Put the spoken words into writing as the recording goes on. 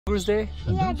kangaroos there?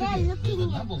 Yeah, they're looking the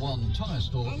 #1 tyre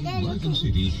store in Logan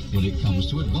City when it comes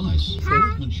to advice,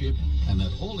 workmanship, and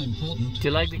that all-important. Do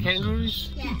you like the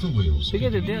kangaroos? Yeah. The wheels. Look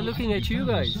at it, they're looking at you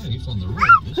guys. Safe on the road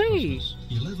this Hey! Christmas.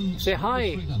 11 Say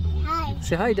hi. Street, Underwood. Hi.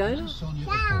 Say hi, Diyanah. Sonia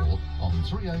the call on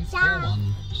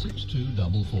 3841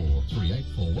 6244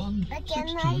 3841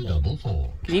 6244.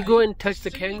 Can you go and touch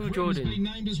the kangaroo, Jordan?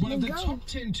 Go.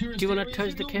 Do you want to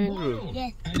touch the kangaroo?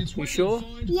 Yes. You sure?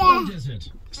 Yeah.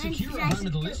 Secure a home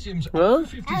at Elysium's Well?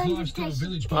 50s lifestyle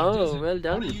village by Oh, desert. well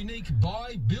done. On a unique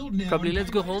buy, build now, Probably and let's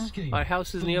pay go later home. scheme. Our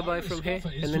house is The nearby lowest from here, offer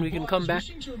is and then for we can come back buyers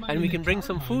wishing to and remain we in can their bring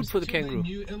some current food homes for the till kangaroo.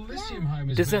 new Elysium home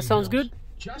is Does that being sound built. good?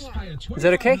 Just pay a Is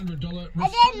that okay? $2,500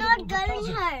 But they're not refundable going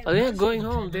deposit. home. Oh, they're going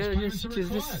home. Progress They're payments just are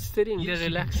required. sitting. They're Yes, you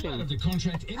can pull out relaxing. of the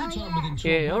contract anytime within 12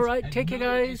 Yeah, all right. months Take at care,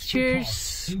 no guys. extra Cheers.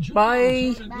 cost. Enjoy Bye.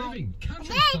 retirement living, country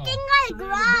They're style, eating like surrounded by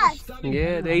grass. stunning Yeah,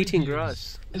 they're panoramic eating views.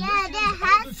 grass. Yeah, Elysium's they over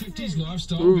have 50s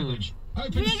lifestyle Mm. village.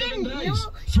 Open 7 didn't days.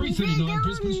 know- 339 they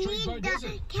Brisbane don't Street by need the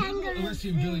Desert. kangaroo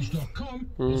Elysiumvillage.com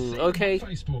or Mm, see them on okay.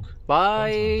 Facebook. Bye.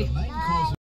 The main cause of